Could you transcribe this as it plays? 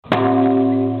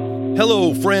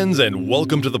Hello, friends, and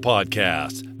welcome to the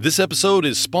podcast. This episode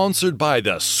is sponsored by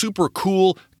the super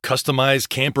cool, customized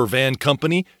camper van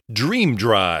company, Dream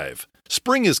Drive.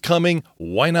 Spring is coming.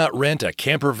 Why not rent a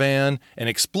camper van and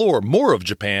explore more of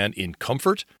Japan in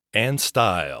comfort and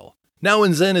style? Now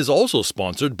in Zen is also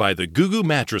sponsored by the Gugu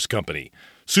Mattress Company.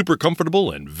 Super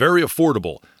comfortable and very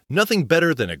affordable. Nothing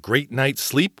better than a great night's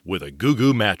sleep with a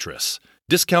Gugu mattress.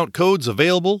 Discount codes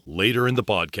available later in the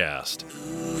podcast.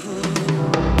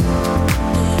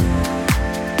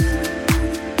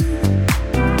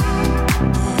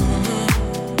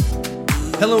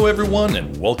 Hello, everyone,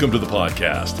 and welcome to the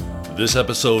podcast. For this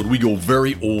episode, we go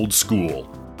very old school.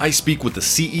 I speak with the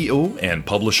CEO and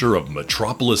publisher of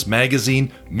Metropolis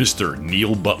Magazine, Mr.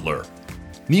 Neil Butler.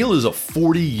 Neil is a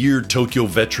 40-year Tokyo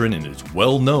veteran and is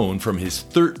well known from his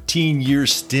 13-year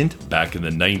stint back in the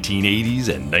 1980s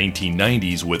and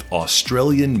 1990s with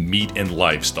Australian Meat and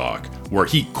Livestock, where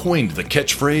he coined the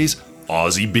catchphrase,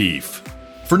 Aussie Beef.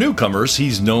 For newcomers,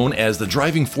 he's known as the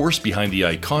driving force behind the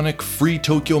iconic free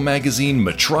Tokyo magazine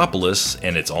Metropolis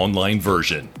and its online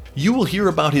version. You will hear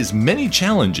about his many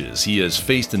challenges he has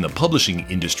faced in the publishing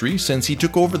industry since he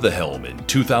took over the helm in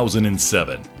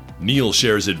 2007. Neil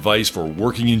shares advice for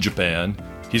working in Japan,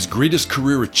 his greatest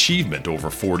career achievement over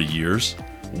 40 years,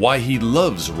 why he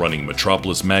loves running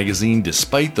Metropolis magazine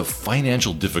despite the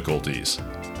financial difficulties.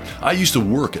 I used to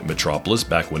work at Metropolis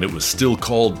back when it was still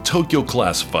called Tokyo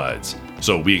Classifieds.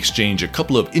 So we exchange a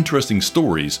couple of interesting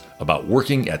stories about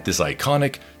working at this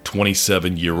iconic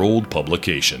 27-year-old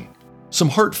publication. Some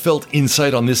heartfelt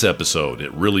insight on this episode.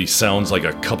 It really sounds like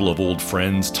a couple of old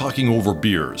friends talking over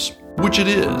beers, which it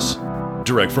is.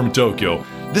 Direct from Tokyo,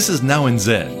 this is Now in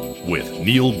Zen with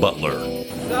Neil Butler.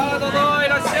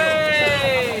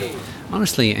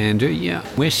 Honestly, Andrew,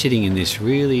 we're sitting in this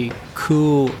really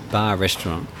cool bar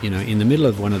restaurant, in the middle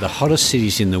of one of the hottest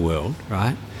cities in the world,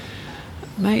 right?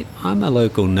 Mate, I'm a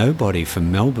local nobody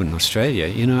from Melbourne, Australia,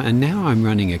 and now I'm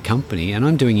running a company and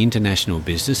I'm doing international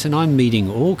business and I'm meeting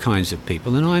all kinds of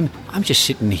people and I'm just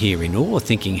sitting here in awe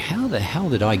thinking, how the hell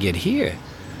did I get here?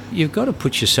 You've got to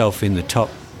put yourself in the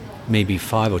top maybe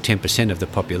 5 or 10% of the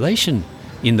population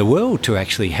in the world to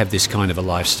actually have this kind of a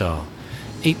lifestyle.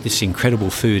 Eat this incredible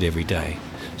food every day.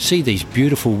 See these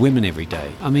beautiful women every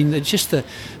day. I mean, the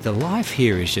life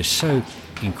here is just so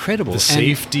incredible. The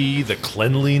safety, the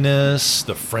cleanliness,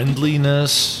 the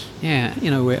friendliness. Yeah,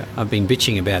 I've been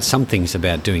bitching about some things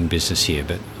about doing business here,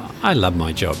 but I love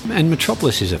my job. And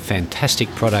Metropolis is a fantastic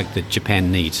product that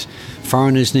Japan needs.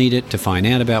 Foreigners need it to find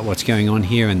out about what's going on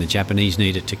here, and the Japanese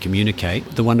need it to communicate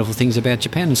the wonderful things about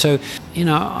Japan. And so,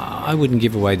 I wouldn't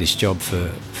give away this job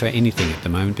for anything at the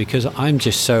moment because I'm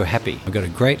just so happy. I've got a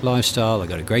great lifestyle, I've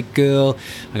got a great girl,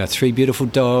 I've got 3 beautiful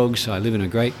dogs, I live in a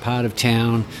great part of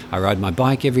town, I ride my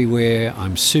bike everywhere,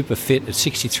 I'm super fit at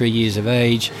 63 years of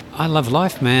age. I love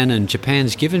life, man, and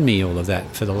Japan's given me all of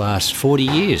that for the last 40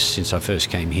 years since I first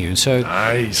came here. And so,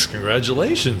 nice,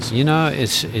 congratulations.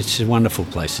 It's a wonderful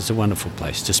place. It's a wonderful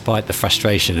place, despite the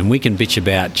frustration. And we can bitch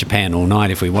about Japan all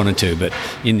night if we wanted to, but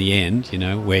in the end,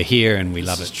 we're here and we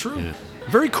love it. It's true.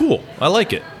 Very cool. I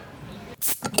like it.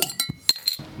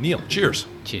 Neil, cheers.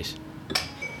 Cheers.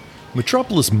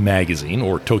 Metropolis Magazine,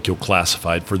 or Tokyo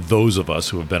Classified for those of us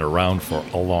who have been around for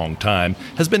a long time,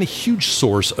 has been a huge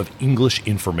source of English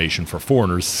information for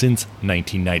foreigners since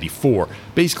 1994.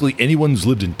 Basically, anyone who's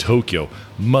lived in Tokyo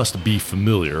must be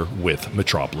familiar with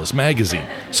Metropolis Magazine.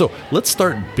 So let's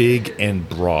start big and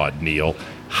broad, Neil.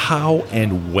 How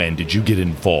and when did you get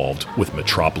involved with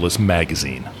Metropolis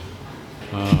Magazine?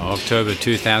 October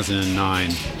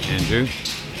 2009, Andrew.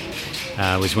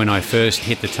 Was when I first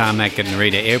hit the tarmac at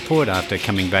Narita Airport after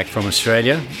coming back from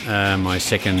Australia. My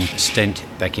second stint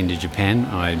back into Japan.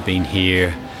 I'd been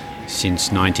here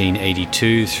since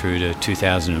 1982 through to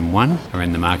 2001. I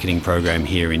ran the marketing program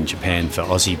here in Japan for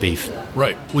Aussie Beef.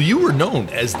 Right. Well, you were known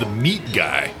as the meat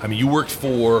guy. I mean, you worked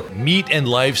for Meat and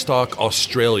Livestock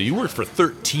Australia. You worked for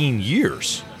 13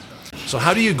 years. So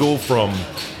how do you go from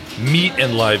meat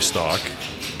and livestock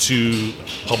to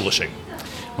publishing?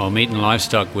 Well, Meat and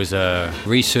Livestock was a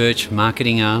research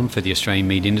marketing arm for the Australian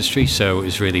meat industry, so it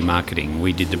was really marketing.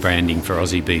 We did the branding for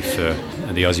Aussie Beef. The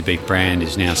Aussie Beef brand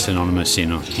is now synonymous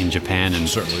in Japan, and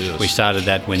certainly is. We started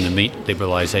that when the meat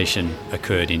liberalisation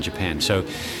occurred in Japan. So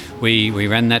we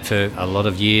ran that for a lot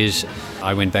of years.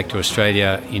 I went back to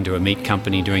Australia into a meat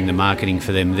company doing the marketing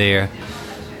for them there.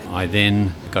 I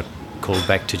then got called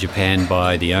back to Japan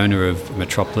by the owner of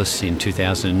Metropolis in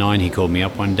 2009. He called me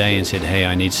up one day and said, "Hey,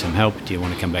 I need some help. Do you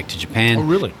want to come back to Japan?" Oh,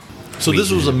 really? So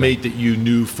this was a mate that you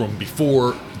knew from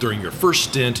before during your first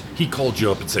stint, he called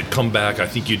you up and said, come back, I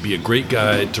think you'd be a great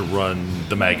guy to run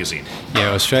the magazine.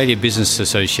 Yeah, Australia Business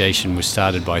Association was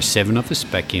started by 7 of us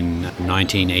back in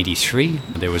 1983.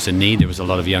 There was a need. There was a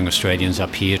lot of young Australians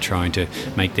up here trying to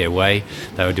make their way.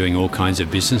 They were doing all kinds of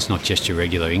business, not just your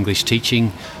regular English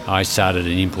teaching. I started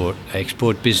an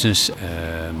import-export business.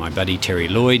 My buddy Terry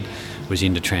Lloyd was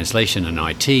into translation and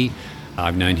IT.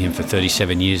 I've known him for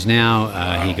 37 years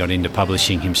now. He got into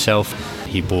publishing himself.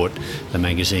 He bought the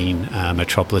magazine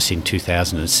Metropolis in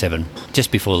 2007, just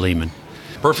before Lehman.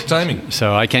 Perfect timing.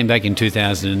 So I came back in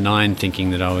 2009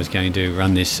 thinking that I was going to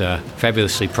run this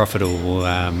fabulously profitable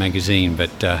magazine,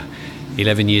 but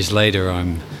 11 years later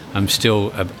I'm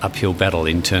still an uphill battle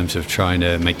in terms of trying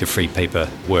to make the free paper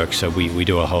work. So we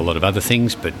do a whole lot of other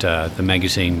things, but the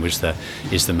magazine is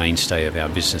the mainstay of our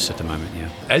business at the moment. Yeah.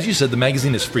 As you said, the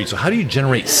magazine is free. So how do you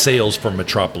generate sales for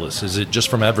Metropolis? Is it just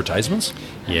from advertisements?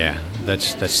 Yeah,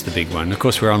 that's the big one. Of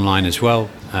course, we're online as well.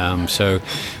 So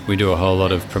we do a whole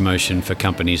lot of promotion for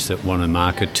companies that want to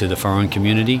market to the foreign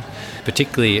community.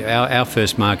 Particularly, our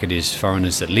first market is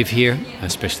foreigners that live here,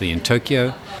 especially in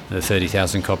Tokyo. The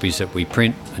 30,000 copies that we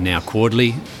print are now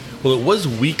quarterly. Well, it was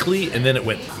weekly, and then it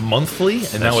went monthly,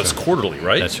 and now it's quarterly,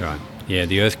 right? That's right. Yeah,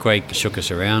 the earthquake shook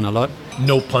us around a lot.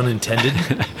 No pun intended.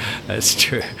 That's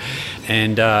true.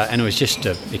 And it was just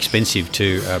expensive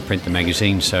to print the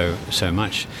magazine so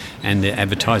much. And the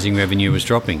advertising revenue was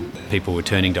dropping. People were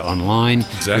turning to online.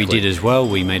 Exactly. We did as well.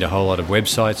 We made a whole lot of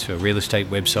websites, a real estate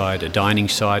website, a dining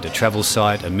site, a travel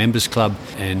site, a members club.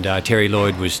 And Terry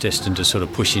Lloyd was destined to sort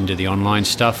of push into the online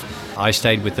stuff. I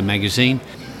stayed with the magazine,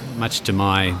 much to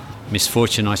my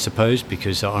misfortune, I suppose,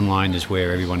 because online is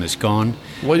where everyone has gone.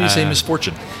 Why do you say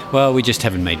misfortune? Well, we just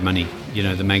haven't made money. You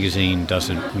know, the magazine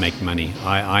doesn't make money.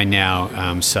 I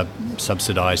now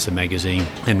subsidise the magazine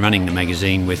and running the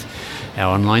magazine with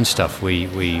our online stuff.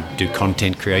 We do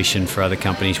content creation for other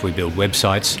companies. We build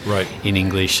websites in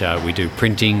English. We do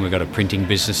printing. We've got a printing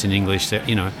business in English.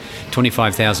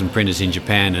 25,000 printers in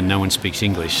Japan and no one speaks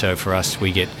English. So for us,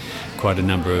 we get quite a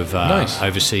number of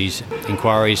overseas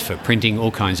inquiries for printing, all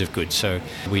kinds of goods. So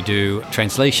we do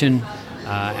translation,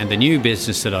 and the new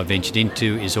business that I've ventured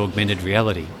into is augmented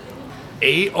reality.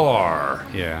 AR.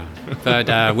 Yeah.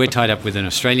 But we're tied up with an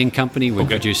Australian company. We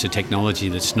produce a technology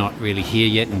that's not really here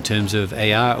yet in terms of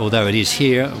AR, although it is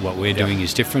here. What we're doing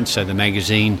is different. So the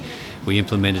magazine, we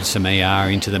implemented some AR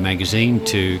into the magazine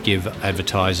to give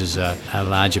advertisers a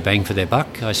larger bang for their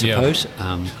buck, I suppose.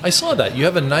 Yeah. I saw that. You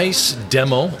have a nice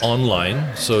demo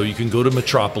online, so you can go to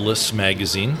Metropolis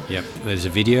magazine. Yep. There's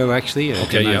a video, actually, a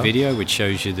demo video, which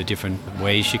shows you the different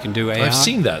ways you can do AR. I've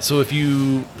seen that. So if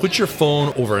you put your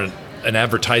phone over an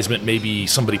advertisement, maybe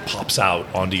somebody pops out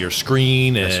onto your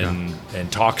screen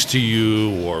and talks to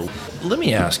you. Or let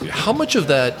me ask you, how much of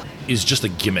that is just a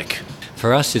gimmick?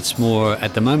 For us,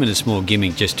 at the moment, it's more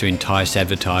gimmick just to entice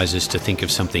advertisers to think of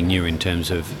something new in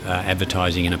terms of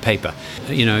advertising in a paper.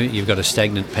 You've got a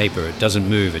stagnant paper. It doesn't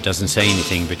move. It doesn't say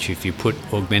anything. But if you put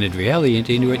augmented reality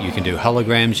into it, you can do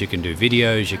holograms, you can do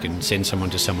videos, you can send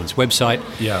someone to someone's website.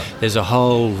 Yeah. There's a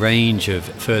whole range of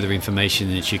further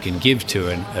information that you can give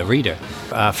to a reader.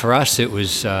 For us, it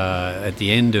was at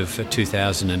the end of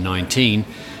 2019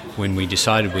 when we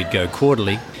decided we'd go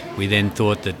quarterly. We then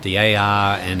thought that the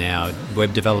AR and our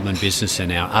web development business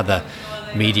and our other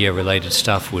media-related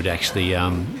stuff would actually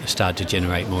start to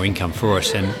generate more income for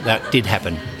us, and that did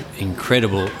happen.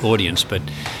 Incredible audience, but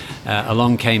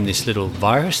along came this little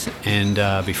virus,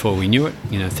 and before we knew it,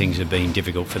 things have been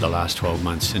difficult for the last 12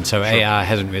 months. And so AR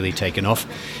hasn't really taken off.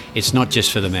 It's not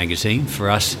just for the magazine. For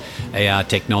us, AR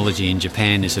technology in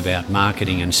Japan is about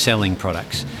marketing and selling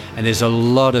products. And there's a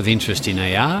lot of interest in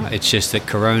AR. It's just that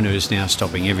Corona is now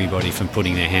stopping everybody from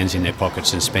putting their hands in their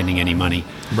pockets and spending any money.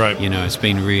 Right. It's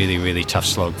been really, really tough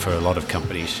slog for a lot of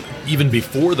companies. Even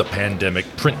before the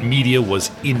pandemic, print media was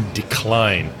in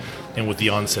decline. And with the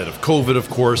onset of COVID, of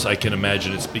course, I can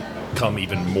imagine it's become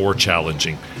even more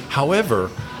challenging.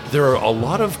 However, there are a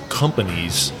lot of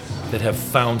companies that have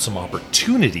found some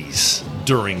opportunities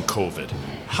during COVID.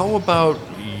 How about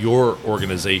your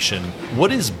organization?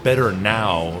 What is better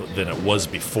now than it was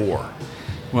before?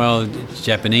 Well,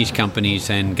 Japanese companies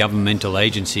and governmental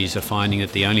agencies are finding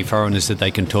that the only foreigners that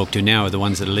they can talk to now are the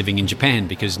ones that are living in Japan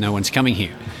because no one's coming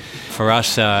here. For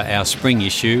us, our spring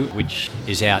issue, which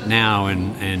is out now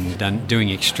and doing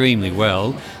extremely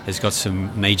well, has got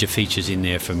some major features in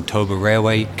there from Toba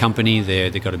Railway Company.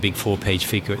 They've got a big 4-page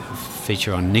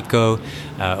feature on Nikko.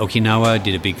 Okinawa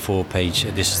did a big 4-page,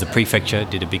 this is the prefecture,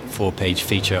 did a big 4-page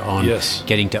feature on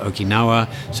getting to Okinawa.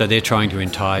 So they're trying to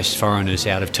entice foreigners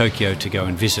out of Tokyo to go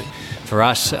and visit. For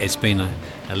us, it's been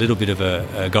a little bit of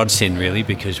a godsend, really,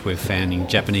 because we're founding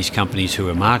Japanese companies who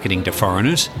are marketing to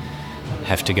foreigners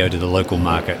have to go to the local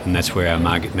market, and that's where our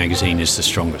magazine is the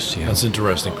strongest. Yeah. That's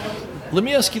interesting. Let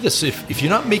me ask you this. If you're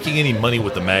not making any money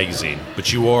with the magazine,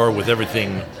 but you are with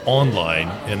everything online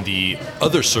and the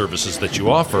other services that you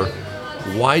offer,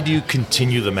 why do you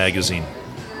continue the magazine?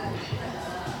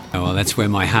 Oh, well, that's where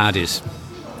my heart is.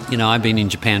 You know, I've been in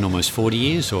Japan almost 40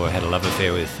 years, or had a love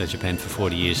affair with Japan for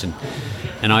 40 years,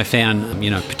 and I found, you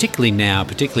know,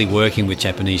 particularly working with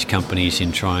Japanese companies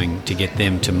in trying to get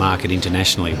them to market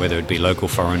internationally, whether it be local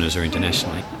foreigners or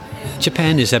internationally.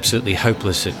 Japan is absolutely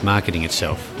hopeless at marketing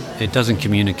itself. It doesn't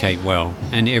communicate well,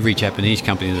 and every Japanese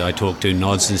company that I talk to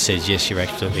nods and says, yes, you're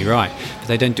absolutely right, but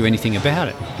they don't do anything about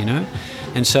it, you know?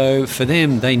 And so for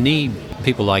them, they need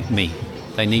people like me.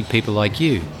 They need people like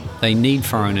you. They need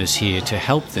foreigners here to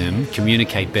help them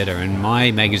communicate better, and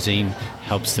my magazine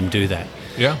helps them do that.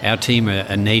 Yeah. Our team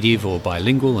are native or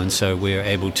bilingual, and so we're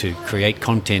able to create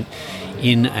content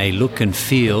in a look and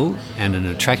feel and an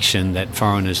attraction that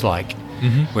foreigners like.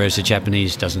 Mm-hmm. Whereas the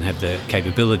Japanese doesn't have the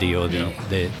capability or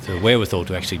the wherewithal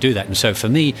to actually do that. And so for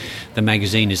me, the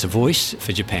magazine is a voice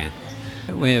for Japan.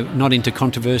 We're not into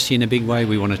controversy in a big way.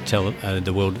 We want to tell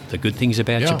the world the good things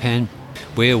about Japan.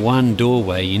 We're one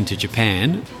doorway into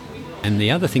Japan. And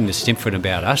the other thing that's different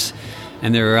about us,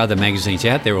 and there are other magazines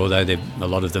out there, although a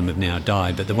lot of them have now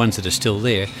died, but the ones that are still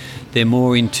there, they're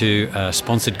more into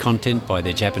sponsored content by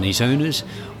their Japanese owners,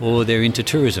 or they're into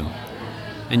tourism.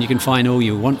 And you can find all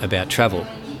you want about travel,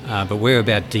 but we're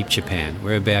about deep Japan.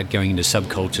 We're about going into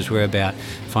subcultures. We're about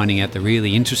finding out the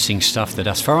really interesting stuff that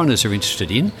us foreigners are interested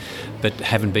in, but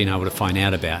haven't been able to find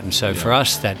out about. And so for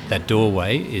us, that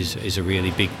doorway is a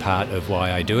really big part of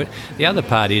why I do it. The other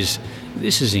part is,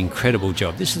 this is an incredible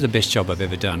job. This is the best job I've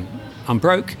ever done. I'm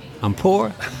broke. I'm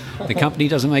poor. The company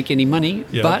doesn't make any money,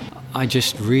 but I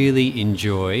just really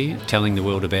enjoy telling the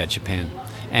world about Japan.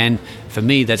 And for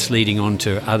me, that's leading on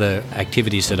to other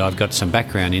activities that I've got some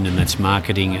background in, and that's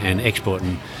marketing and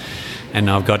exporting. And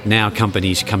I've got now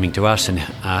companies coming to us and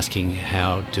asking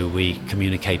how do we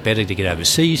communicate better to get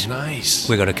overseas. Nice.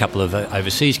 We've got a couple of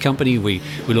overseas companies. We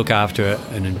look after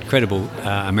an incredible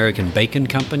American bacon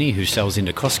company who sells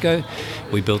into Costco.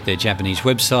 We built their Japanese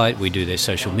website. We do their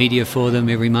social media for them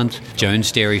every month.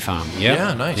 Jones Dairy Farm. Yep.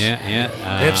 Yeah, nice. Yeah.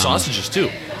 They have sausages too.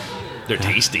 They're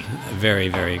tasty. Very,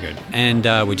 very good. And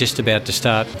we're just about to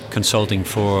start consulting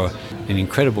for an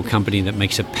incredible company that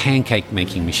makes a pancake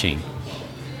making machine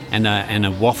and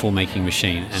a waffle making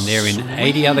machine. And they're in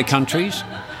 80 other countries.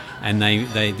 And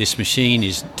this machine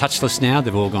is touchless now.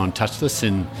 They've all gone touchless.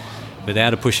 And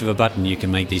without a push of a button, you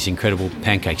can make these incredible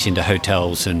pancakes into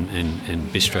hotels and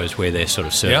bistros where they sort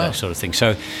of serve that sort of thing.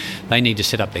 So they need to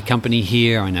set up their company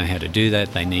here. I know how to do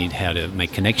that. They need how to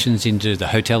make connections into the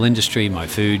hotel industry. My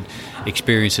food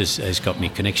experience has got me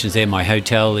connections there. My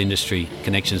hotel industry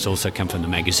connections also come from the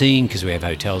magazine, because we have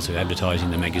hotels who advertise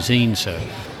in the magazine.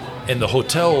 And the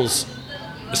hotels,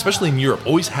 especially in Europe,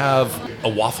 always have a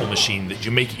waffle machine that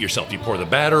you make it yourself. You pour the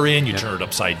batter in, you turn it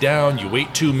upside down, you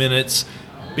wait 2 minutes,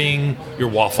 bing, your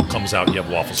waffle comes out, you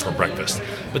have waffles for breakfast.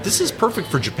 But this is perfect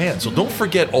for Japan, so don't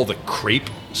forget all the crepe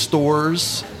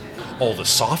stores, all the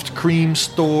soft cream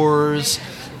stores,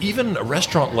 even a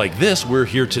restaurant like this, we're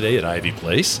here today at Ivy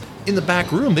Place. In the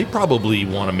back room, they probably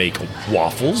want to make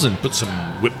waffles and put some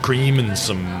whipped cream and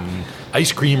some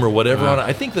ice cream or whatever on it.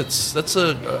 I think that's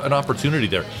an opportunity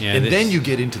there. Yeah, and then you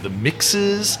get into the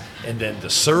mixes and then the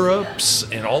syrups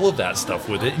and all of that stuff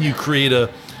with it, and you create a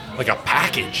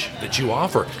package that you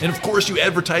offer. And of course, you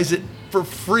advertise it for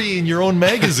free in your own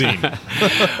magazine.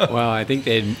 Well, I think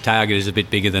their target is a bit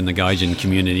bigger than the Gaijin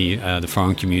community, the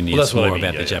foreign community. Well, it's more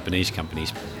about the Japanese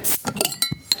companies.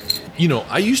 You know,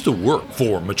 I used to work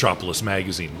for Metropolis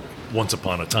Magazine once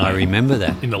upon a time. I remember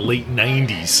that. In the late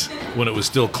 90s, when it was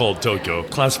still called Tokyo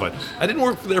Classified. I didn't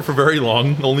work there for very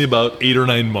long, only about 8 or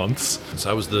 9 months. So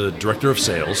I was the director of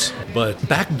sales. But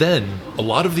back then, a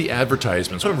lot of the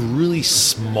advertisements were really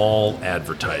small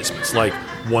advertisements, like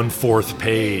 1/4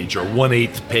 page or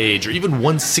 1/8 page or even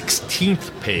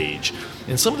 1/16 page.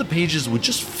 And some of the pages would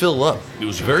just fill up. It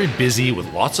was very busy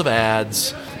with lots of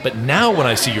ads. But now when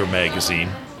I see your magazine,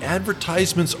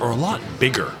 advertisements are a lot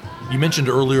bigger. You mentioned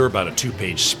earlier about a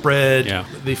 2-page spread. Yeah.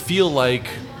 They feel like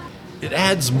it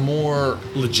adds more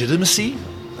legitimacy,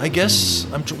 I guess,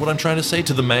 what I'm trying to say,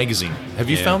 to the magazine. Have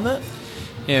you found that?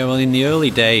 Yeah, well, in the early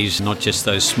days, not just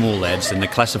those small ads, and the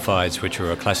classifieds, which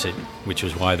were a classic, which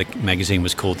was why the magazine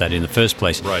was called that in the first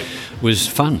place, was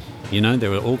fun. You know, there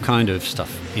were all kind of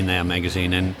stuff in our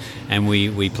magazine, and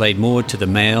we played more to the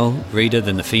male reader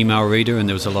than the female reader, and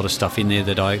there was a lot of stuff in there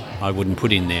that I wouldn't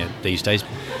put in there these days.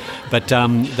 But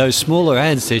those smaller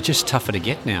ads, they're just tougher to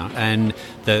get now. And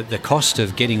the cost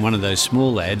of getting one of those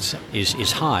small ads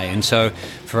is high. And so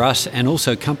for us, and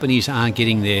also companies aren't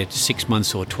getting their 6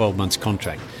 months or 12 months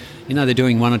contract. You know, they're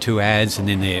doing 1 or 2 ads and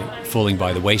then they're falling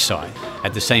by the wayside.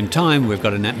 At the same time, we've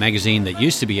got a magazine that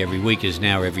used to be every week is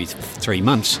now every 3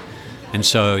 months. And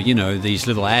so, you know, these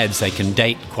little ads, they can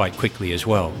date quite quickly as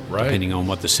well, depending on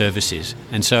what the service is.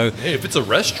 And so, hey, if it's a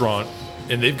restaurant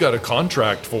and they've got a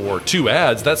contract for 2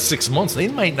 ads, that's 6 months. They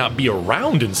might not be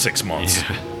around in 6 months.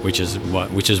 Yeah, which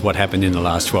is what happened in the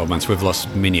last 12 months. We've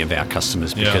lost many of our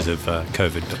customers because of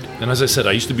COVID. And as I said,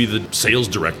 I used to be the sales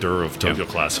director of Tokyo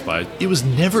Classified. It was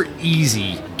never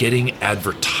easy getting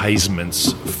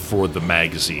advertisements for the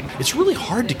magazine. It's really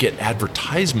hard to get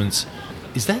advertisements.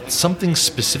 Is that something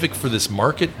specific for this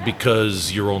market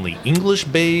because you're only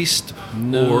English-based?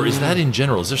 No. Or is that in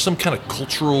general? Is there some kind of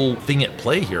cultural thing at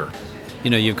play here? You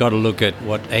know, you've got to look at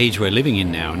what age we're living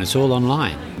in now, and it's all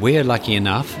online. We're lucky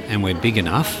enough, and we're big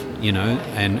enough, you know,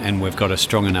 and we've got a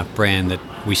strong enough brand that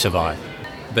we survive.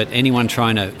 But anyone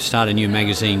trying to start a new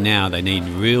magazine now, they need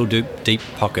real deep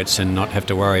pockets and not have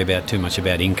to worry about too much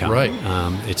about income. Right.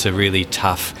 It's a really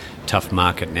tough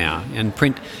market now, and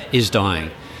print is dying.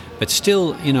 But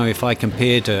still, you know, if I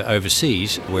compare to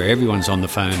overseas, where everyone's on the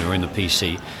phone or in the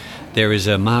PC, there is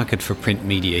a market for print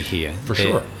media here. For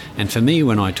sure. And for me,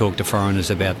 when I talk to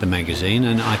foreigners about the magazine,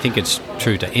 and I think it's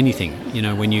true to anything, you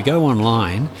know, when you go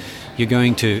online, you're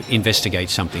going to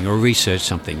investigate something or research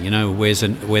something. You know, where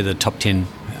the top 10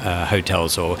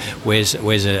 hotels, or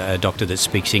where's a doctor that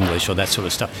speaks English, or that sort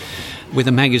of stuff. With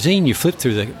a magazine, you flip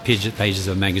through the pages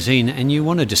of a magazine and you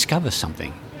want to discover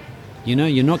something. You know,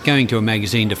 you're not going to a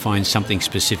magazine to find something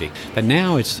specific. But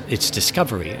now it's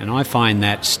discovery, and I find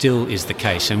that still is the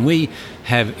case. And we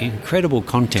have incredible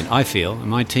content, I feel, and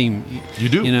my team... You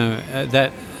do? You know,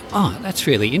 that's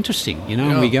really interesting. You know,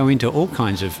 and we go into all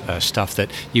kinds of stuff that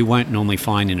you won't normally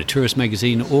find in a tourist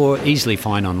magazine or easily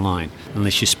find online,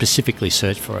 unless you specifically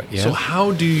search for it. Yeah? So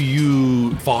how do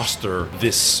you foster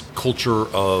this culture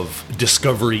of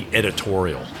discovery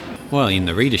editorial? Well, in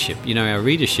the readership. You know,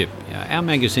 our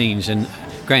magazines, and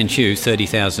Grand Chew,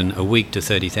 30,000 a week to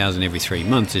 30,000 every 3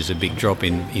 months is a big drop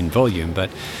in volume, but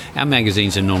our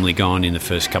magazines are normally gone in the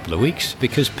first couple of weeks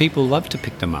because people love to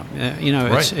pick them up. You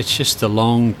know, it's just the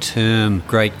long-term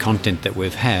great content that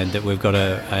we've had, that we've got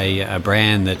a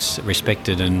brand that's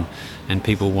respected and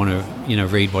people want to, you know,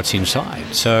 read what's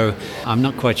inside. So I'm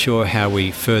not quite sure how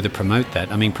we further promote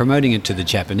that. I mean, promoting it to the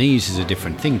Japanese is a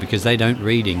different thing because they don't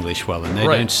read English well and they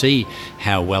don't see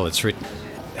how well it's written.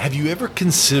 Have you ever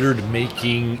considered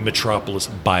making Metropolis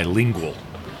bilingual?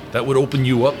 That would open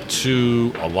you up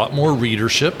to a lot more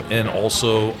readership and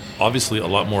also, obviously, a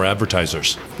lot more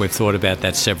advertisers. We've thought about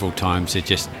that several times. It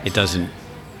doesn't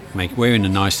make... We're in a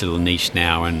nice little niche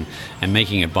now, and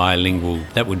making it bilingual,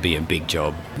 that would be a big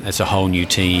job. That's a whole new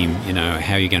team. You know,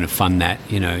 how are you going to fund that?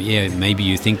 You know, maybe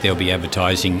you think there'll be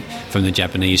advertising from the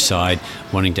Japanese side,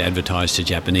 wanting to advertise to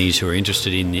Japanese who are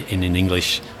interested in an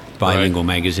English bilingual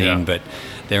magazine, but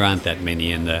there aren't that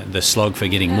many, and the slog for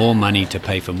getting more money to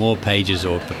pay for more pages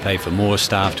or to pay for more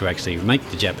staff to actually make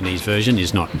the Japanese version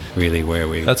is not really where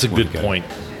we... That's a good point,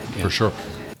 for sure.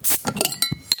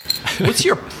 What's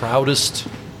your proudest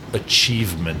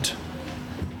achievement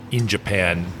in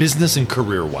Japan, business and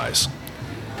career-wise?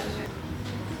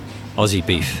 Aussie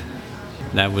beef.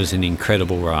 That was an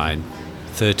incredible ride.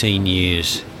 13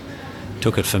 years.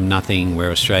 Took it from nothing, where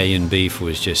Australian beef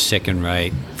was just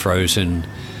second-rate, frozen,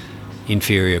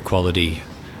 inferior quality,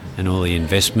 and all the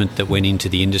investment that went into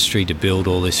the industry to build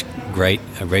all this great,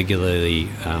 regularly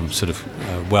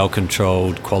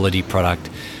well-controlled quality product,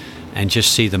 and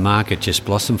just see the market just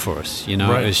blossom for us. You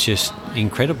know, It was just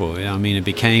incredible. I mean, it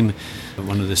became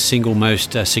one of the single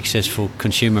most successful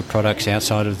consumer products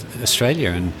outside of Australia.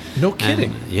 And no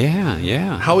kidding.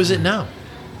 Yeah. How is it now?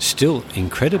 Still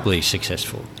incredibly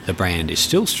successful. The brand is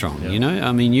still strong. You know,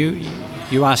 I mean,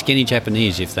 you ask any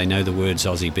Japanese if they know the words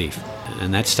Aussie beef,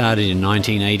 and that started in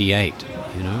 1988.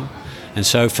 You know, and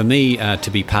so for me to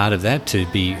be part of that, to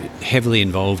be heavily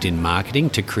involved in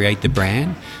marketing, to create the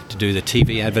brand, to do the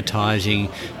TV advertising,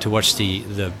 to watch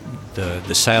the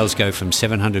sales go from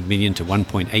 700 million to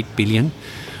 1.8 billion.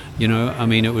 You know, I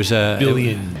mean, it was $1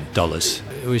 billion.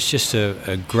 It was just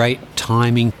a great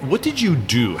timing. What did you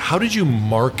do? How did you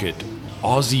market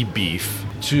Aussie beef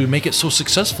to make it so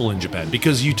successful in Japan?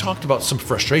 Because you talked about some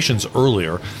frustrations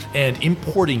earlier, and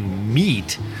importing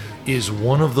meat is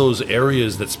one of those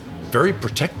areas that's very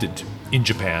protected in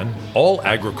Japan. All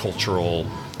agricultural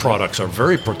products are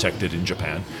very protected in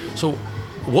Japan. So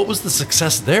what was the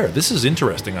success there? This is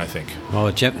interesting, I think.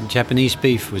 Well, Japanese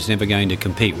beef was never going to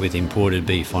compete with imported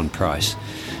beef on price.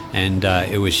 And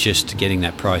it was just getting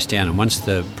that price down. And once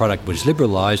the product was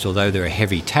liberalised, although there are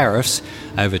heavy tariffs,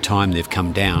 over time they've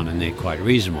come down and they're quite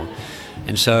reasonable.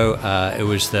 And so it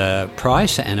was the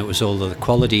price and it was all the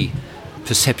quality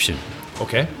perception.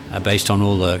 Okay. Based on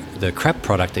all the crap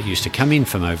product that used to come in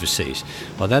from overseas.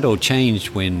 Well, that all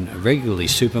changed when regularly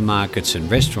supermarkets and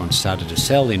restaurants started to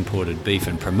sell imported beef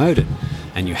and promote it.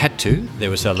 And you had to. There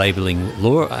was a labelling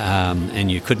law,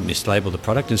 and you couldn't mislabel the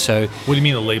product. And so, what do you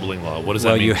mean a labelling law? What does that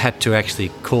mean? Well, you had to actually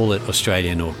call it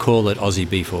Australian or call it Aussie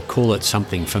beef or call it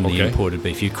something from the imported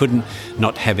beef. You couldn't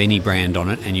not have any brand on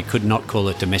it, and you could not call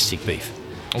it domestic beef.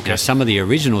 Okay. Now, some of the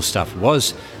original stuff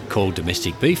was called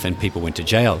domestic beef, and people went to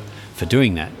jail for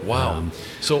doing that. Wow.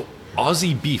 So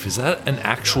Aussie beef, is that an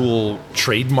actual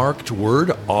trademarked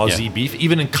word? Aussie beef?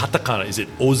 Even in katakana, is it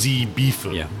Aussie beef?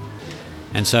 Yeah.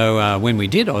 And so when we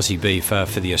did Aussie beef,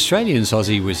 for the Australians,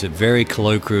 Aussie was a very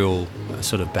colloquial,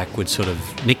 sort of backward sort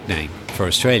of nickname for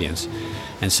Australians.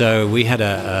 And so we had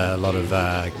a lot of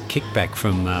kickback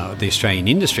from the Australian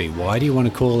industry. Why do you want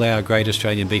to call our great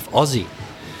Australian beef Aussie?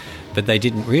 But they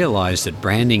didn't realise that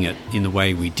branding it in the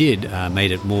way we did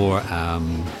made it more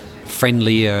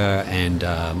friendlier and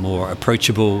more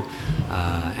approachable.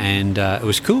 And it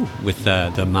was cool with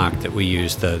the mark that we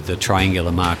used, the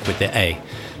triangular mark with the A.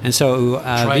 And so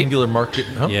triangular mark.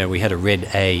 Huh? Yeah, we had a red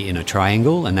A in a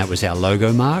triangle, and that was our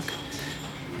logo mark.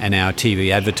 And our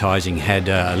TV advertising had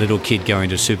a little kid go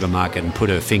into a supermarket and put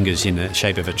her fingers in the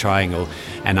shape of a triangle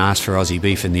and ask for Aussie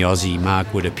beef, and the Aussie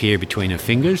mark would appear between her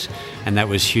fingers, and that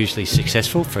was hugely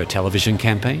successful for a television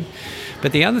campaign.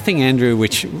 But the other thing, Andrew,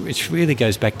 which really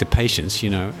goes back to patience,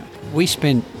 we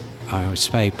spent, I would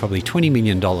say, probably $20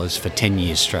 million for 10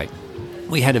 years straight.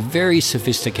 We had a very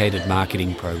sophisticated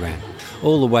marketing program,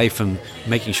 all the way from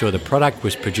making sure the product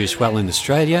was produced well in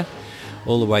Australia,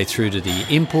 all the way through to the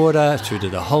importer, through to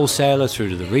the wholesaler, through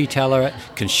to the retailer,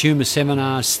 consumer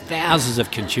seminars, thousands of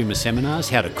consumer seminars,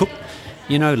 how to cook,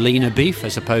 leaner beef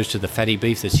as opposed to the fatty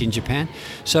beef that's in Japan.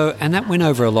 So, and that went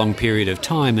over a long period of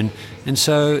time. And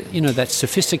so, that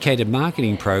sophisticated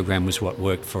marketing program was what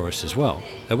worked for us as well.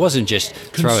 It wasn't just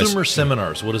consumer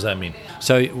seminars. What does that mean?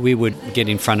 So we would get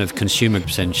in front of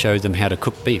consumers and show them how to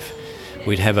cook beef.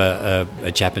 We'd have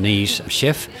a Japanese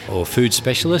chef or food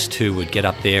specialist who would get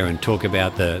up there and talk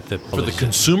about the For the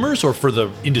consumers or for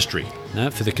the industry? No,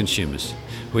 for the consumers.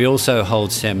 We also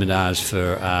hold seminars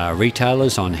for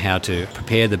retailers on how to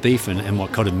prepare the beef and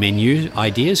what kind of menu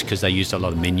ideas, because they used a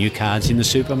lot of menu cards in the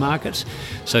supermarkets.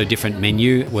 So different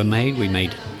menu were made. We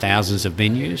made thousands of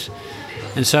menus.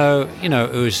 And so,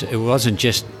 it wasn't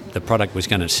just the product was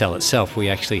going to sell itself. We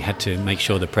actually had to make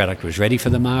sure the product was ready for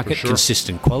the market,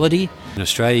 consistent quality. In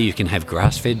Australia, you can have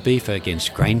grass-fed beef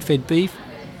against grain-fed beef.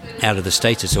 Out of the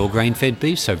States, it's all grain-fed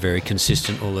beef, so very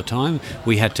consistent all the time.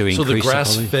 We had to increase So the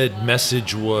grass-fed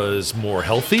message was more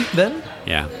healthy then?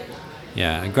 Yeah.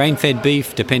 Grain-fed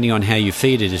beef, depending on how you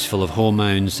feed it, is full of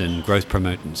hormones and growth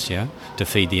promotants, to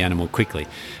feed the animal quickly.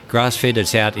 Grass-fed,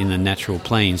 it's out in the natural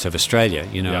plains of Australia,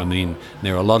 I mean,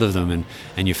 there are a lot of them,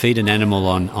 and you feed an animal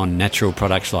on natural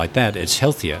products like that, it's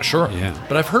healthier. Sure. Yeah.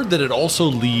 But I've heard that it also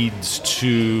leads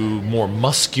to more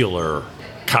muscular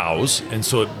cows, and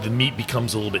so the meat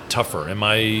becomes a little bit tougher. Am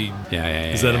I...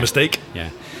 Is that a mistake? Yeah.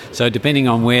 So depending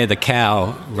on where the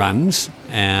cow runs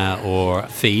or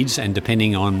feeds, and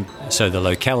depending on the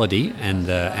locality and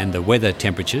the weather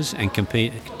temperatures, and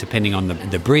depending on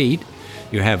the breed,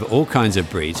 you have all kinds of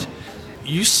breeds.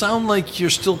 You sound like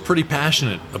you're still pretty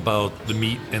passionate about the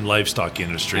meat and livestock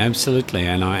industry. Absolutely,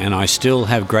 and I still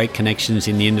have great connections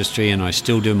in the industry, and I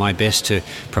still do my best to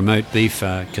promote beef,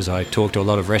 because I talk to a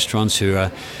lot of restaurants who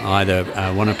either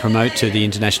want to promote to the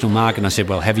international market, and I said,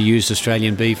 well, have you used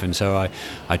Australian beef? And so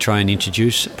I try and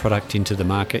introduce product into the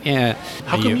market. Yeah.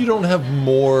 How come you don't have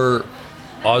more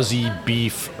Aussie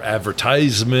beef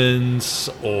advertisements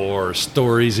or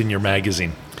stories in your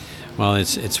magazine? Well,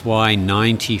 it's why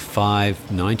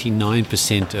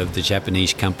 99% of the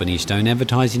Japanese companies don't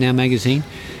advertise in our magazine,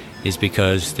 is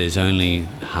because there's only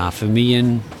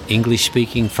 500,000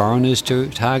 English-speaking foreigners to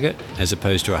target, as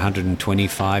opposed to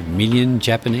 125 million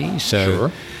Japanese.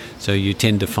 So you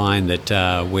tend to find that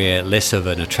we're less of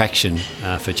an attraction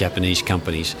for Japanese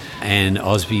companies. And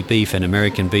Aussie beef and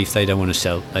American beef, they don't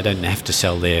have to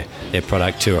sell their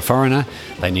product to a foreigner.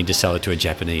 They need to sell it to a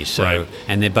Japanese. So, right.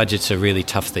 And their budgets are really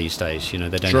tough these days. They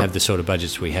don't have the sort of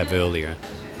budgets we have earlier.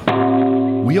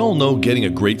 We all know getting a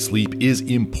great sleep is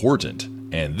important.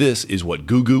 And this is what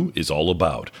Gugu is all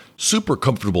about. Super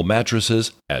comfortable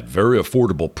mattresses at very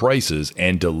affordable prices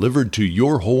and delivered to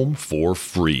your home for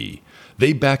free.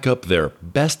 They back up their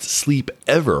best sleep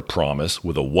ever promise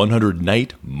with a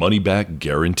 100-night money-back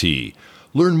guarantee.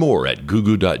 Learn more at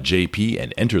gugu.jp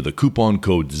and enter the coupon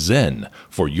code ZEN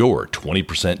for your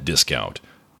 20% discount.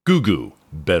 Gugu,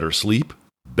 better sleep,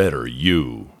 better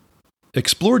you.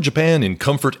 Explore Japan in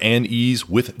comfort and ease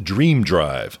with Dream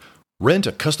Drive. Rent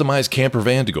a customized camper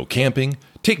van to go camping,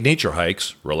 take nature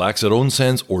hikes, relax at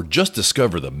onsens, or just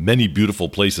discover the many beautiful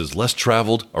places less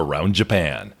traveled around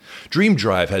Japan. Dream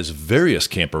Drive has various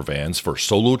camper vans for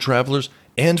solo travelers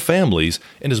and families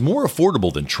and is more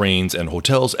affordable than trains and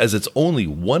hotels as it's only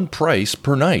one price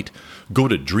per night. Go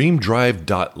to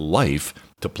dreamdrive.life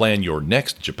to plan your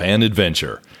next Japan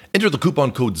adventure. Enter the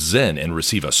coupon code ZEN and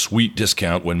receive a sweet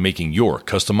discount when making your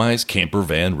customized camper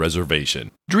van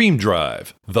reservation. Dream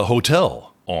Drive, the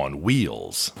hotel on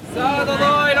wheels.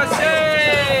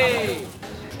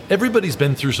 Everybody's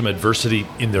been through some adversity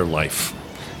in their life,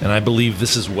 and I believe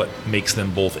this is what makes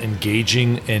them both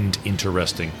engaging and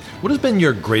interesting. What has been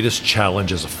your greatest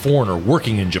challenge as a foreigner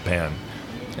working in Japan,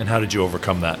 and how did you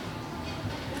overcome that?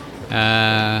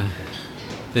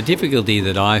 The difficulty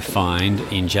that I find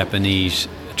in Japanese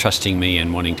trusting me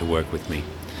and wanting to work with me,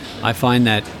 I find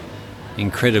that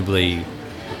incredibly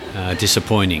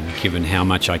disappointing, given how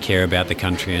much I care about the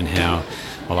country and how,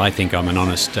 well, I think I'm an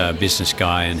honest business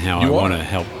guy and how I want to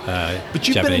help But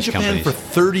you've Japanese been in Japan companies. for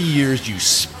 30 years. You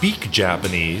speak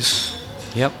Japanese.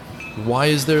 Yep. Why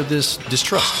is there this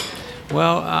distrust?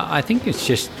 Well, I think it's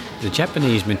just the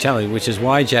Japanese mentality, which is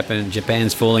why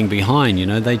Japan's falling behind. You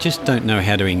know, they just don't know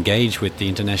how to engage with the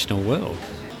international world.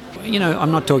 You know,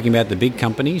 I'm not talking about the big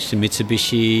companies,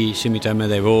 Mitsubishi, Sumitomo,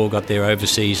 they've all got their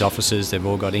overseas offices, they've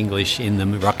all got English in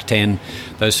them, Rakuten,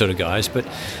 those sort of guys. But,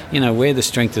 you know, where the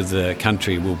strength of the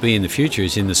country will be in the future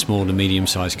is in the small to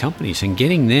medium-sized companies. And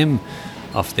getting them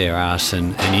off their arse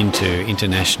and into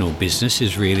international business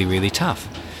is really, really tough.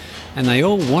 And they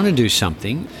all want to do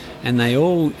something, and they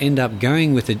all end up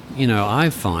going with I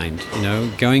find,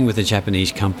 going with a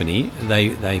Japanese company,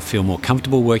 they feel more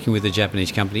comfortable working with a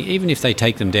Japanese company, even if they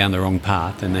take them down the wrong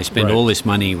path and they spend all this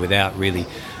money without really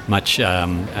much,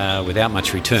 without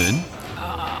much return.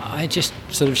 I just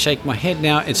sort of shake my head.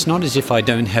 Now, it's not as if I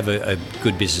don't have a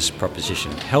good business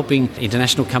proposition. Helping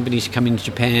international companies come into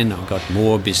Japan, I've got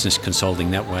more business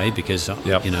consulting that way because,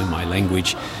 my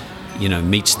language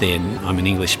meets I'm an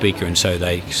English speaker, and so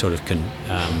they sort of can,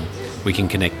 we can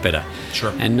connect better.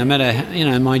 Sure. And no matter,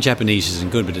 my Japanese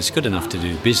isn't good, but it's good enough to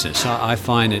do business. I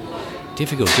find it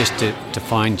difficult just to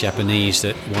find Japanese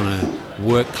that want to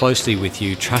work closely with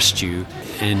you, trust you,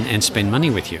 and spend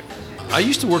money with you. I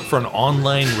used to work for an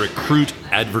online recruit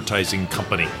advertising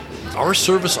company. Our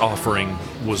service offering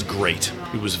was great.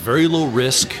 It was very low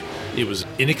risk. It was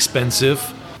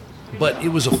inexpensive. But it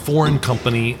was a foreign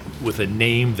company with a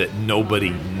name that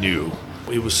nobody knew.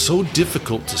 It was so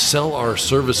difficult to sell our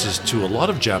services to a lot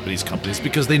of Japanese companies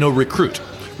because they know Recruit.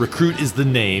 Recruit is the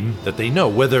name that they know,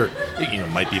 whether it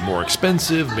might be more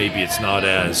expensive, maybe it's not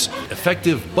as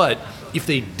effective, but if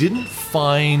they didn't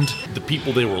find the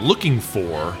people they were looking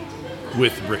for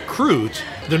with Recruit,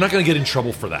 they're not going to get in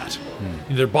trouble for that.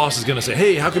 Their boss is going to say,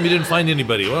 hey, how come you didn't find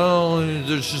anybody? Well,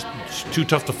 it's too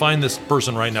tough to find this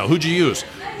person right now. Who'd you use?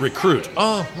 Recruit.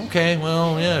 Oh, okay,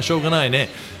 well, yeah, Shogunai, ne.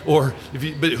 Or,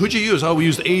 but who'd you use? Oh, we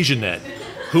used AsiaNet.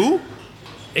 Who?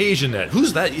 AsiaNet.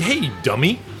 Who's that? Hey,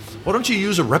 dummy. Why don't you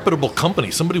use a reputable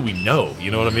company, somebody we know?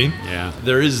 You know what I mean? Yeah.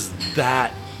 There is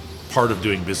that part of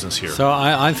doing business here. So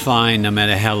I find no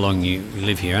matter how long you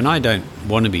live here, and I don't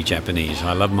want to be Japanese,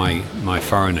 I love my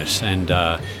foreigners,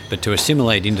 but to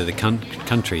assimilate into the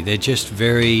country, they're just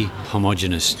very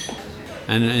homogenous.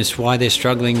 And it's why they're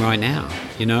struggling right now.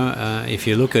 If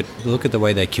you look at the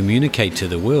way they communicate to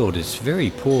the world, it's very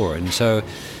poor. And so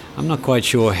I'm not quite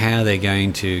sure how they're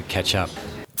going to catch up.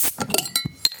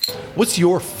 What's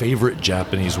your favorite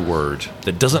Japanese word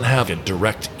that doesn't have a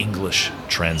direct English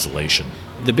translation?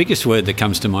 The biggest word that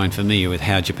comes to mind for me with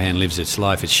how Japan lives its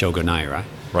life is shogunai, right?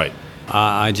 Right.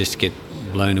 I just get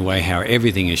blown away how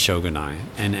everything is shogunai.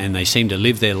 And they seem to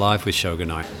live their life with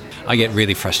shogunai. I get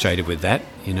really frustrated with that,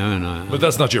 But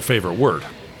that's not your favorite word.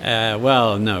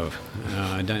 Well, no.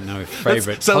 I don't know if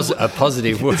favorite a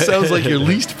positive word. It sounds like your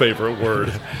least favorite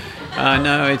word.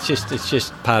 No, it's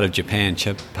just part of Japan,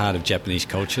 part of Japanese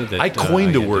culture. That I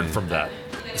coined a word from that.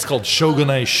 It's called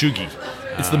shogunai shugi.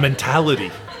 It's the mentality.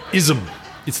 Ism.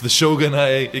 It's the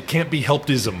shogunai, it can't be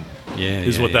helped-ism.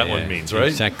 Is what that one means, right?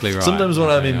 Exactly right. Sometimes when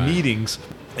I'm in meetings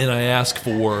and I ask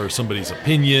for somebody's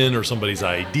opinion or somebody's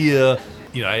idea,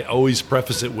 I always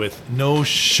preface it with no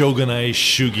shogunai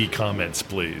shugi comments,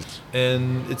 please.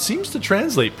 And it seems to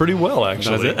translate pretty well,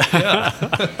 actually. Does it?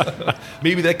 Yeah.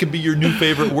 Maybe that could be your new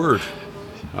favorite word.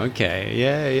 Okay.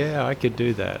 Yeah, I could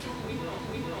do that.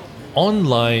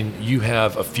 Online, you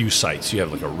have a few sites. You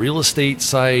have like a real estate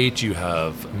site. You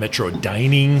have Metro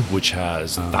Dining, which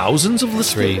has thousands of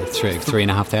listings.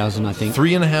 3,500, I think.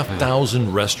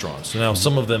 3,500 restaurants. Now,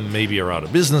 some of them maybe are out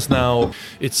of business now.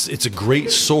 It's a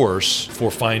great source for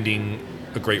finding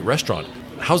a great restaurant.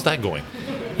 How's that going?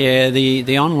 Yeah,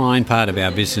 the online part of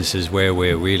our business is where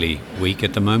we're really weak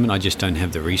at the moment. I just don't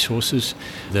have the resources.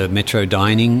 The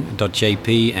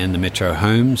metrodining.jp and the Metro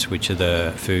Homes, which are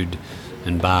the food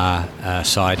and bar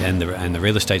site and the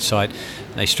real estate site,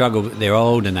 they struggle. They're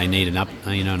old and they need an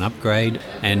upgrade,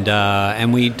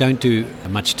 and we don't do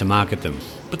much to market them.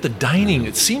 But the dining,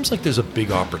 it seems like there's a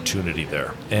big opportunity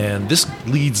there, and this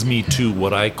leads me to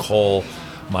what I call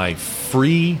my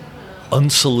free,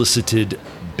 unsolicited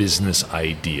business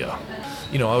idea.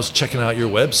 I was checking out your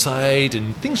website,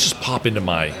 and things just pop into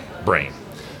my brain.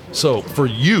 So for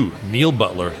you, Neil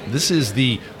Butler, this is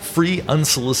the free,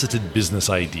 unsolicited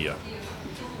business idea.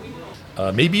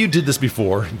 Maybe you did this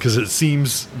before because it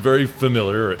seems very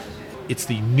familiar. It's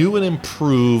the new and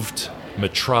improved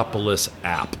Metropolis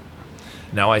app.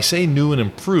 Now, I say new and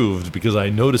improved because I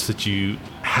noticed that you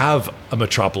have a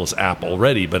Metropolis app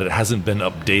already, but it hasn't been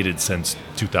updated since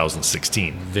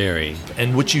 2016. Very.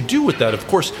 And what you do with that, of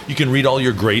course, you can read all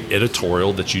your great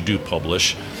editorial that you do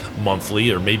publish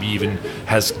monthly, or maybe even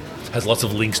has lots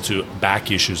of links to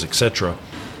back issues, etc.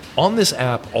 On this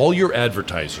app, all your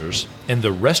advertisers and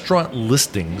the restaurant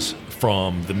listings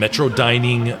from the Metro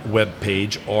Dining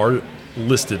webpage are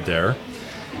listed there,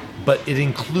 but it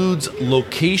includes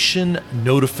location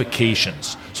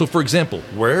notifications. So for example,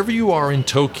 wherever you are in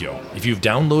Tokyo, if you've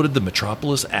downloaded the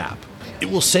Metropolis app, it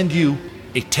will send you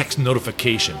a text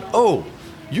notification. Oh,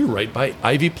 you're right by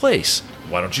Ivy Place.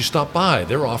 Why don't you stop by?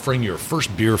 They're offering your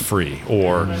first beer free,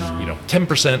 or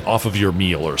 10% off of your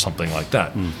meal, or something like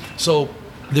that. So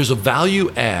there's a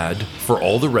value add for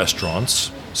all the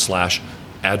restaurants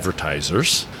 /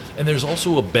 advertisers, and there's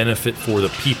also a benefit for the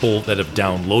people that have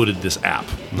downloaded this app.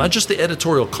 Not just the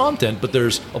editorial content, but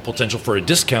there's a potential for a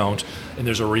discount, and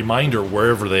there's a reminder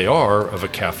wherever they are of a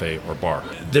cafe or bar.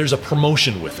 There's a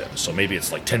promotion with it, so maybe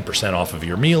it's like 10% off of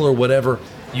your meal or whatever.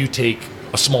 You take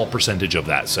a small percentage of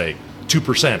that, say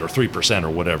 2% or 3% or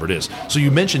whatever it is. So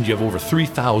you mentioned you have over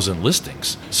 3,000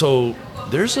 listings. So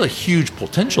there's a huge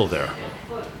potential there.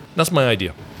 That's my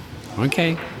idea.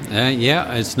 Okay.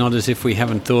 It's not as if we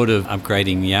haven't thought of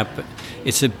upgrading the app, but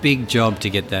it's a big job to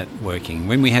get that working.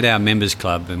 When we had our members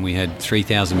club and we had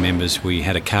 3,000 members, we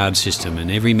had a card system,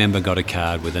 and every member got a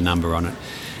card with a number on it.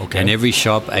 Okay. And every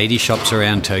shop, 80 shops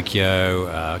around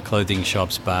Tokyo, clothing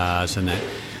shops, bars and that,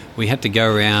 we had to go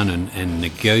around and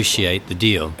negotiate the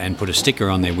deal and put a sticker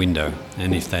on their window.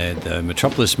 And if the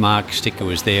Metropolis Mark sticker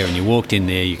was there and you walked in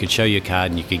there, you could show your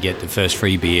card and you could get the first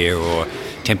free beer or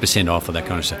 10% off or that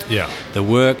kind of stuff. Yeah. The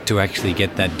work to actually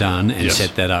get that done and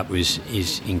set that up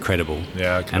is incredible.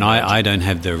 Yeah, and I don't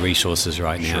have the resources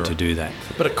right now to do that.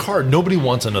 But a card, nobody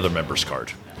wants another member's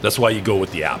card. That's why you go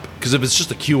with the app. Because if it's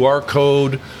just a QR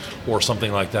code or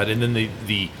something like that, and then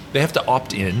they have to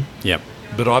opt in. Yep.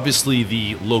 But obviously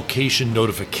the location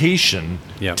notification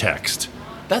text,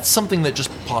 that's something that just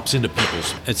pops into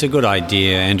people's... It's a good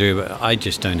idea, Andrew, but I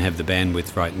just don't have the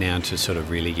bandwidth right now to sort of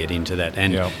really get into that.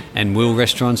 And will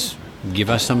restaurants give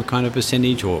us some kind of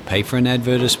percentage or pay for an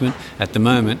advertisement? At the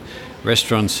moment,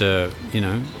 restaurants are,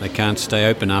 they can't stay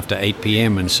open after 8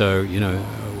 p.m. and so,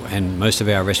 and most of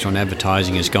our restaurant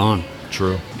advertising is gone.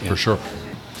 True, for sure.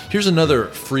 Here's another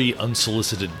free,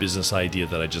 unsolicited business idea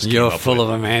that I just came up with. You're full of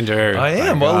them, Andrew. I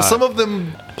am. Well, some of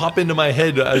them pop into my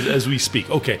head as we speak.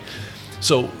 Okay.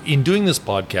 So in doing this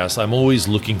podcast, I'm always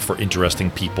looking for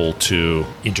interesting people to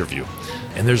interview.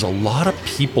 And there's a lot of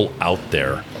people out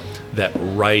there that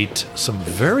write some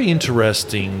very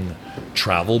interesting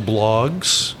travel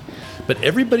blogs. But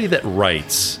everybody that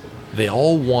writes, they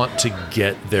all want to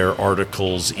get their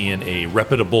articles in a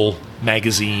reputable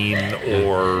magazine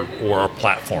or a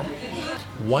platform.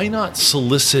 Why not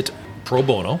solicit pro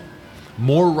bono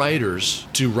more writers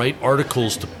to write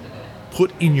articles to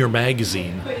put in your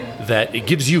magazine that it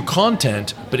gives you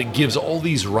content, but it gives all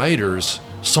these writers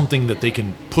something that they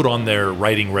can put on their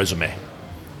writing resume?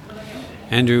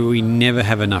 Andrew, we never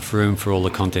have enough room for all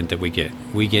the content that we get.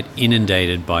 We get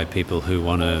inundated by people who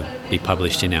want to be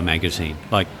published in our magazine.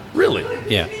 Really?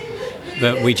 Yeah.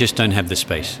 But we just don't have the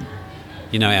space.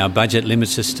 Our budget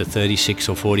limits us to 36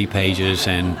 or 40 pages,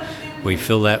 and we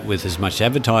fill that with as much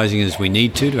advertising as we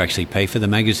need to actually pay for the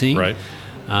magazine. Right.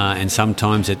 And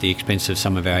sometimes at the expense of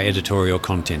some of our editorial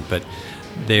content. But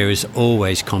there is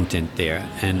always content there,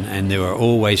 and there are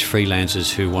always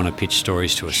freelancers who want to pitch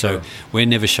stories to us. Sure. So we're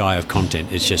never shy of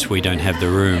content. It's just we don't have the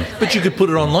room. But you could put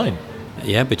it online.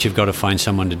 Yeah, but you've got to find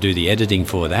someone to do the editing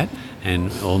for that.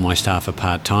 And all my staff are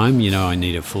part-time. I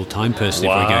need a full-time person if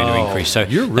we're going to increase. So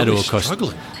you're really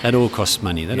struggling. That all costs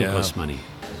money. That all costs money.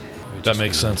 That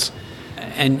makes sense.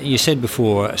 And you said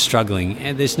before, struggling.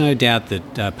 And there's no doubt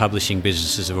that publishing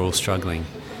businesses are all struggling.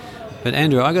 But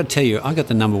Andrew, I got to tell you, I got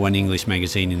the number one English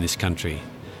magazine in this country.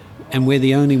 And we're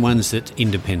the only ones that's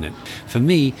independent. For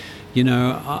me,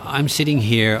 I'm sitting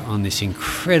here on this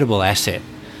incredible asset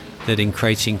that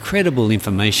creates incredible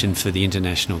information for the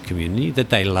international community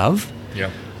that they love. Yeah.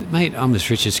 Mate, I'm as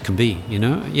rich as can be,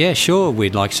 Yeah, sure,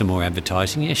 we'd like some more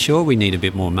advertising. Yeah, sure, we need a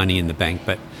bit more money in the bank.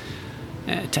 But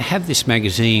to have this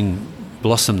magazine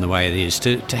blossom the way it is,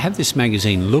 to have this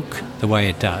magazine look the way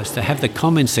it does, to have the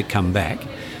comments that come back,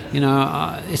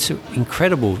 it's an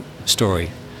incredible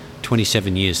story,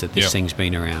 27 years that this thing's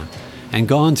been around. And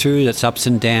gone through its ups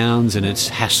and downs and its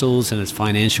hassles and its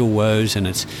financial woes and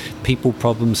its people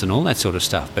problems and all that sort of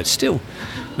stuff. But still,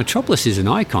 Metropolis is an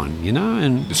icon,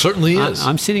 and it certainly is.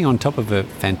 I'm sitting on top of a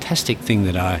fantastic thing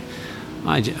that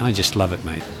I just love it,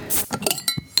 mate.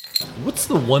 What's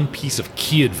the one piece of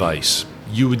key advice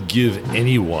you would give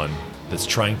anyone that's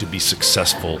trying to be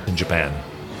successful in Japan?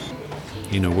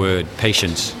 In a word,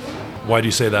 patience. Why do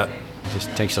you say that? It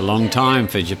just takes a long time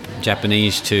for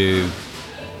Japanese to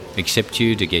accept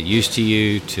you, to get used to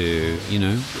you, to,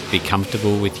 be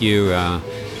comfortable with you. It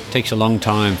takes a long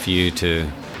time for you to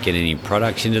get any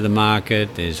products into the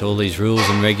market. There's all these rules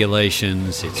and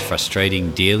regulations. It's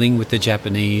frustrating dealing with the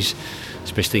Japanese,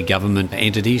 especially government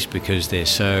entities, because they're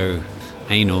so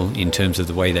anal in terms of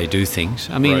the way they do things.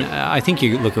 I mean, right. I think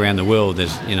you look around the world,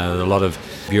 there's, a lot of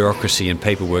bureaucracy and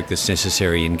paperwork that's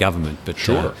necessary in government. But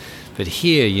sure. But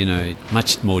here,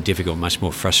 much more difficult, much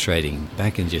more frustrating.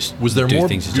 Back and just was there do more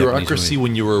things bureaucracy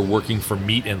when you were working for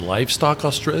Meat and Livestock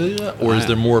Australia, or is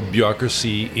there more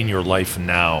bureaucracy in your life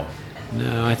now?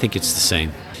 No, I think it's the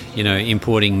same.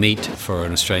 Importing meat for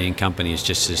an Australian company is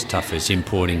just as tough as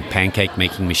importing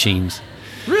pancake-making machines.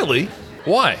 Really?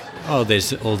 Why? Oh,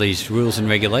 there's all these rules and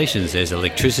regulations. There's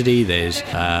electricity, there's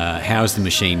how's the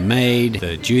machine made,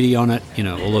 the duty on it,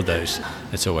 all of those.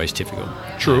 That's always difficult.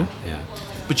 True. Yeah.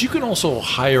 But you can also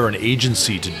hire an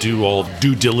agency to do all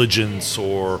due diligence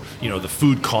or, the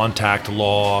food contact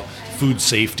law, food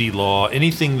safety law,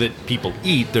 anything that people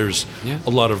eat. There's a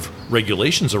lot of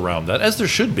regulations around that, as there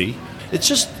should be. It's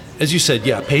just, as you said,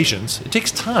 patience. It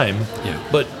takes time,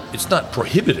 but it's not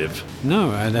prohibitive.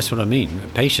 No, that's what I mean,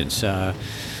 patience.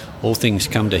 All things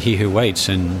come to he who waits,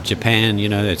 and Japan,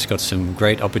 it's got some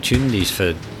great opportunities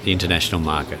for the international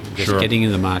market. Just getting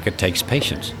in the market takes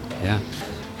patience. Yeah.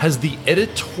 Has the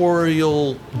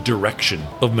editorial direction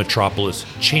of Metropolis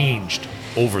changed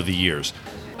over the years?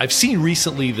 I've seen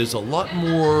recently there's a lot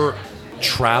more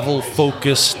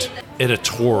travel-focused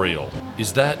editorial.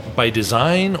 Is that by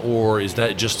design, or is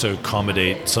that just to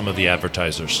accommodate some of the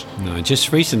advertisers? No,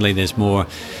 just recently there's more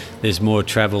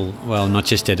travel, well, not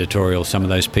just editorial, some of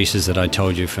those pieces that I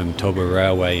told you from Toba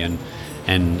Railway and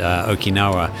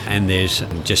Okinawa, and there's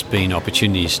just been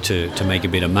opportunities to make a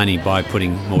bit of money by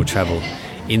putting more travel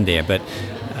in there. But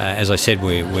as I said,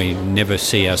 we never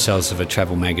see ourselves as a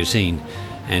travel magazine,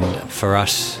 and for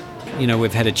us,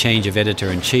 we've had a change of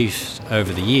editor-in-chief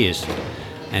over the years,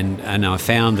 and I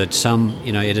found that some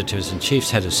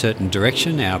editors-in-chiefs had a certain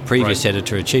direction. Our previous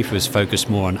editor-in-chief was focused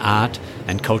more on art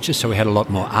and culture, so we had a lot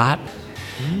more art.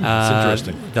 That's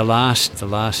interesting. The last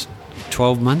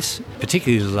 12 months,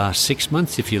 particularly the last 6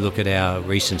 months, if you look at our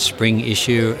recent spring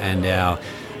issue and our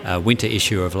winter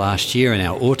issue of last year and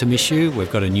our autumn issue,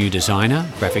 we've got a new designer,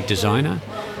 graphic designer.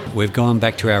 We've gone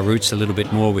back to our roots a little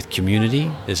bit more with community.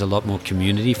 There's a lot more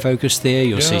community focus there.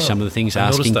 You'll see some of the things,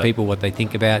 asking people what they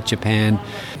think about Japan.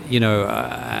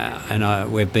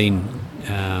 We've been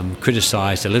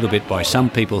criticised a little bit by some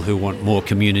people who want more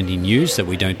community news, that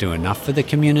we don't do enough for the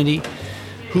community.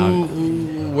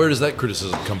 Where does that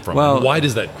criticism come from? Well, why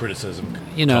does that criticism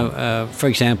come? For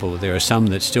example, there are some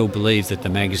that still believe that the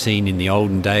magazine in the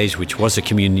olden days, which was a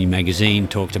community magazine,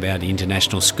 talked about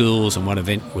international schools and what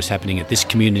event was happening at this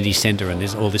community centre and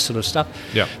all this sort of stuff,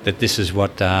 that this is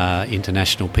what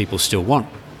international people still want.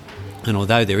 And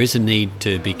although there is a need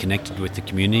to be connected with the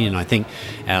community, and I think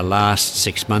our last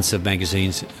 9 months of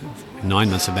magazines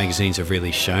have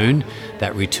really shown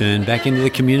that return back into the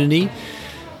community,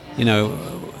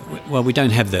 well, we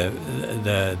don't have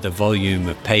the volume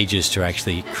of pages to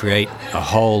actually create a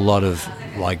whole lot of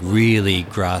really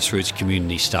grassroots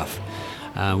community stuff.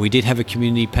 We did have a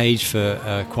community page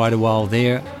for quite a while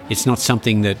there. It's not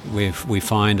something that we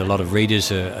find a lot of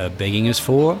readers are begging us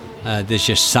for. There's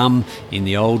just some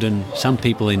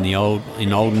people in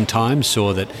olden times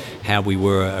saw that how we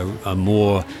were a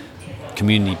more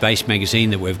community-based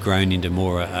magazine, that we've grown into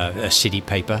more a city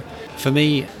paper. For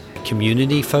me,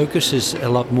 community focus is a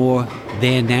lot more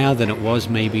there now than it was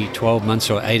maybe 12 months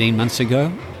or 18 months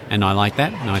ago, and I like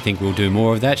that, and I think we'll do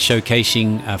more of that,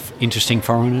 showcasing interesting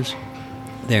foreigners.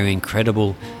 There are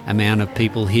incredible amount of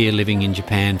people here living in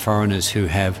Japan, foreigners who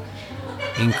have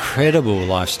incredible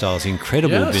lifestyles,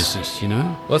 incredible business,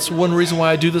 That's one reason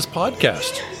why I do this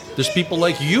podcast. There's people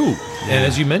like you. Yeah. And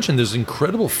as you mentioned, there's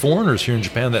incredible foreigners here in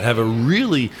Japan that have a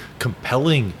really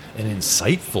compelling and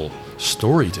insightful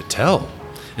story to tell.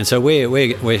 And so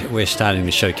we're starting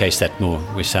to showcase that more.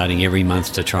 We're starting every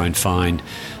month to try and find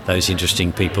those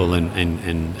interesting people,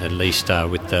 and at least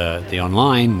with the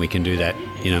online, we can do that,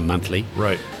 monthly.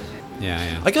 Right.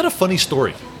 Yeah. I got a funny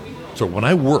story. So when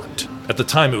I worked, at the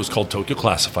time it was called Tokyo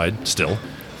Classified still,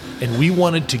 and we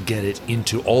wanted to get it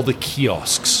into all the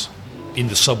kiosks in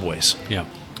the subways. Yeah.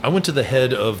 I went to the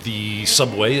head of the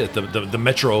subway at the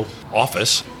metro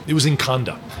office. It was in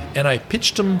Kanda. And I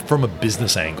pitched him from a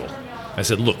business angle. I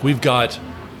said, look, we've got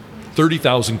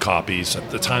 30,000 copies.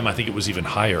 At the time, I think it was even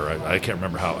higher. I can't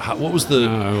remember how what was the...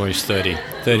 always 30.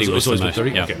 30 was the most.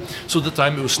 30? Yeah. Okay. So at the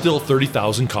time, it was still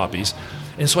 30,000 copies.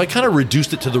 And so I kind of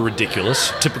reduced it to the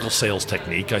ridiculous, typical sales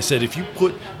technique. I said, if you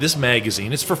put this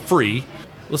magazine, it's for free.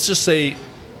 Let's just say,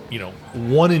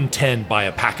 1 in 10 buy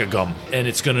a pack of gum, and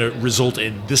it's going to result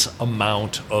in this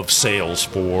amount of sales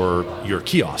for your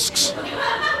kiosks.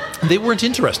 They weren't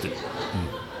interested.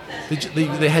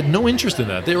 They had no interest in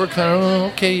that. They were kind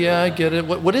of, okay, yeah, I get it.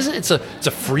 What is it? It's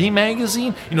a free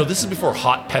magazine? This is before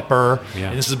Hot Pepper,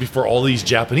 and this is before all these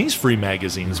Japanese free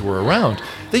magazines were around.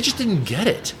 They just didn't get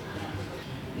it.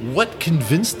 What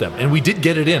convinced them, and we did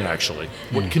get it in actually,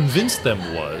 what convinced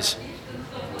them was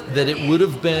that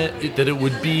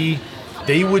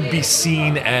they would be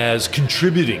seen as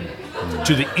contributing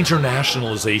to the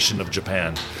internationalization of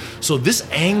Japan. So this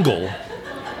angle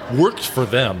worked for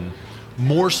them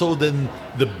more so than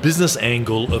the business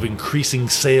angle of increasing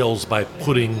sales by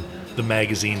putting the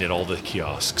magazine at all the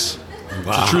kiosks.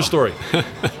 Wow. It's a true story.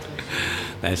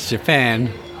 That's Japan.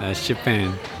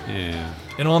 Yeah.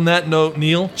 And on that note,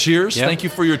 Neil, cheers. Yep. Thank you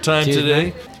for your time today.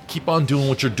 Mate. Keep on doing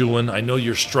what you're doing. I know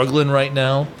you're struggling right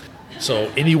now.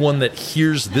 So anyone that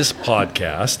hears this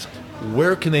podcast,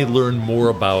 where can they learn more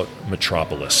about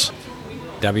Metropolis?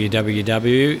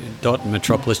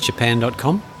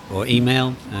 www.metropolisjapan.com or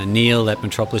email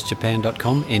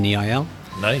neil@metropolisjapan.com, Neil.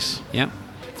 Nice. Yep.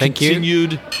 Thank you.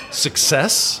 Continued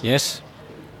success. Yes.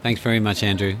 Thanks very much,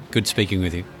 Andrew. Good speaking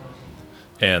with you.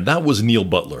 And that was Neil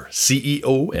Butler,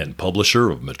 CEO and publisher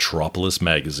of Metropolis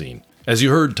Magazine. As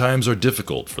you heard, times are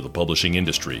difficult for the publishing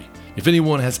industry. If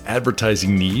anyone has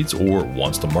advertising needs or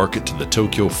wants to market to the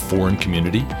Tokyo foreign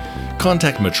community,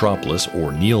 contact Metropolis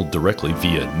or Neil directly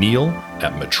via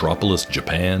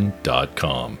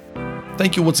neil@metropolisjapan.com.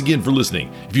 Thank you once again for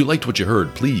listening. If you liked what you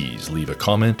heard, please leave a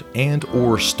comment and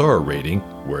or star rating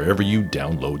wherever you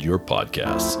download your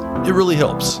podcasts. It really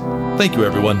helps. Thank you,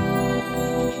 everyone.